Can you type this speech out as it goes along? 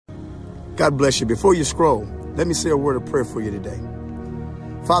God bless you. Before you scroll, let me say a word of prayer for you today.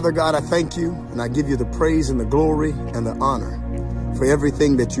 Father God, I thank you and I give you the praise and the glory and the honor for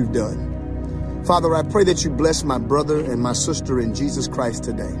everything that you've done. Father, I pray that you bless my brother and my sister in Jesus Christ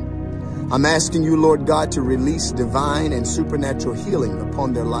today. I'm asking you, Lord God, to release divine and supernatural healing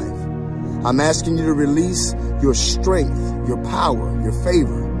upon their life. I'm asking you to release your strength, your power, your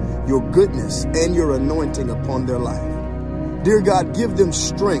favor, your goodness, and your anointing upon their life. Dear God, give them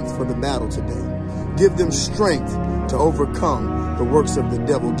strength for the battle today. Give them strength to overcome the works of the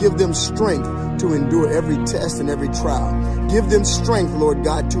devil. Give them strength to endure every test and every trial. Give them strength, Lord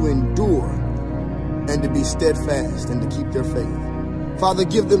God, to endure and to be steadfast and to keep their faith. Father,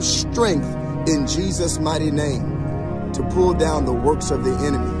 give them strength in Jesus' mighty name to pull down the works of the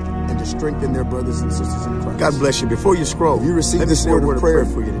enemy and to strengthen their brothers and sisters in Christ. God bless you. Before you scroll, if you receive this word of prayer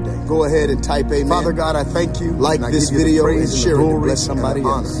for you today, go ahead and type amen. Father God, I thank you. Like this video and share it to bless somebody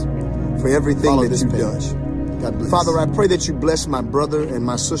else for everything that you've done. God bless. Father, I pray that you bless my brother and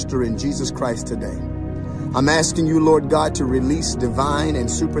my sister in Jesus Christ today. I'm asking you, Lord God, to release divine and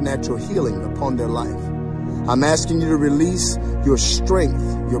supernatural healing upon their life. I'm asking you to release your strength,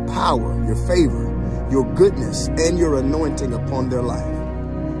 your power, your favor, your goodness, and your anointing upon their life.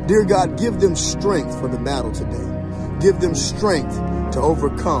 Dear God, give them strength for the battle today. Give them strength to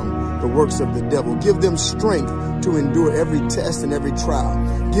overcome the works of the devil. Give them strength to endure every test and every trial.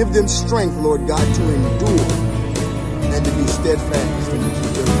 Give them strength, Lord God, to endure and to be steadfast and to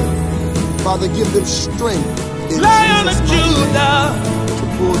keep their faith. Father, give them strength in Lion of Jesus' Judah,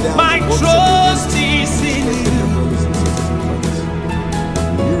 to pull down my the works trust of the enemy is in and you. their brothers and sisters in Christ.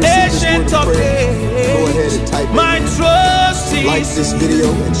 When you receive this Ancient word of of prayer, go ahead days, and type my amen. trust Like is this in video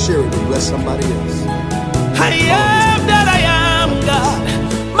you. and share it to bless somebody else. I am that